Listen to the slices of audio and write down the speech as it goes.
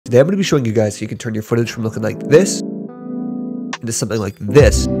Today I'm going to be showing you guys so you can turn your footage from looking like this into something like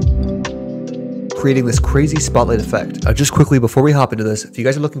this, creating this crazy spotlight effect. Just quickly before we hop into this, if you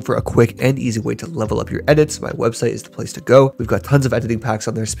guys are looking for a quick and easy way to level up your edits, my website is the place to go. We've got tons of editing packs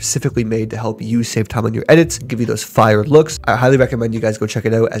on there specifically made to help you save time on your edits and give you those fire looks. I highly recommend you guys go check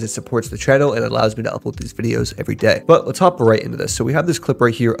it out as it supports the channel and allows me to upload these videos every day. But let's hop right into this. So we have this clip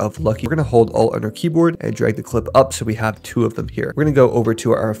right here of Lucky. We're going to hold Alt on our keyboard and drag the clip up so we have two of them here. We're going to go over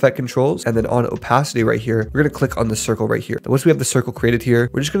to our effect controls, and then on opacity right here, we're going to click on the circle right here. And once we have the circle created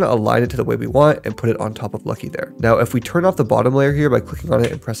here, we're just going to align it to the way we want and put it on top of Lucky there. Now, if we turn off the bottom layer here by clicking on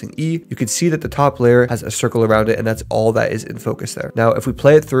it and pressing E, you can see that the top layer has a circle around it, and that's all that is in focus there. Now, if we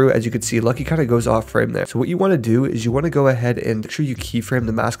play it through, as you can see, Lucky kind of goes off frame there. So what you want to do is you want to go ahead and make sure you keyframe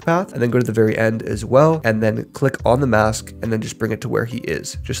the mask path and then go to the very end as well, and then click on the mask and then just bring it to where he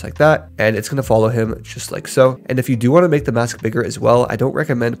is, just like that. And it's going to follow him just like so. And if you do want to make the mask bigger as well, I don't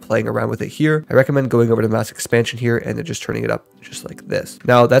recommend playing around with it here. I recommend going over to mask expansion here and then just turning it up just like this.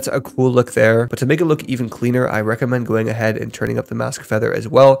 Now, that's a cool look there, but to make it look even cleaner, I recommend going ahead and turning up the mask feather as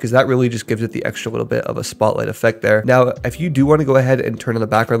well, because that really just gives it the extra little bit of a spotlight effect there. Now, if you do want to go ahead and turn on the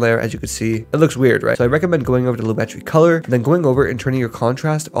background layer, as you can see, it looks weird, right? So I recommend going over to lumetri color, and then going over and turning your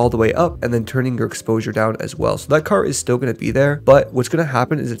contrast all the way up, and then turning your exposure down as well. So that car is still going to be there, but what's going to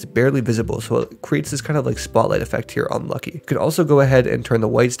happen is it's barely visible. So it creates this kind of like spotlight effect here on Lucky. You can also go ahead and turn the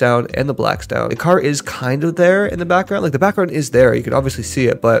whites down and the blacks down. The car is kind of there in the background. Like the background is there. You can obviously see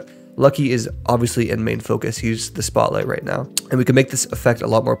it, but Lucky is obviously in main focus. He's the spotlight right now. And we can make this effect a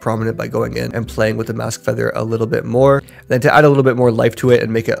lot more prominent by going in and playing with the mask feather a little bit more. Then to add a little bit more life to it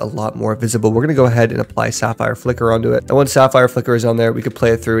and make it a lot more visible, we're going to go ahead and apply sapphire flicker onto it. And once sapphire flicker is on there, we can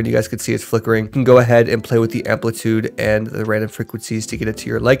play it through and you guys can see it's flickering. You can go ahead and play with the amplitude and the random frequencies to get it to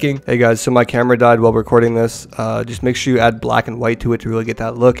your liking. Hey guys, so my camera died while recording this. Just make sure you add black and white to it to really get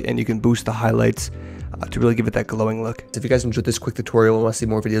that look, and you can boost the highlights to really give it that glowing look. If you guys enjoyed this quick tutorial and want to see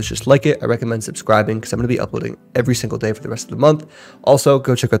more videos just like it, I recommend subscribing because I'm going to be uploading every single day for the rest of the month. Also,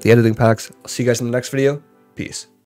 go check out the editing packs. I'll see you guys in the next video. Peace.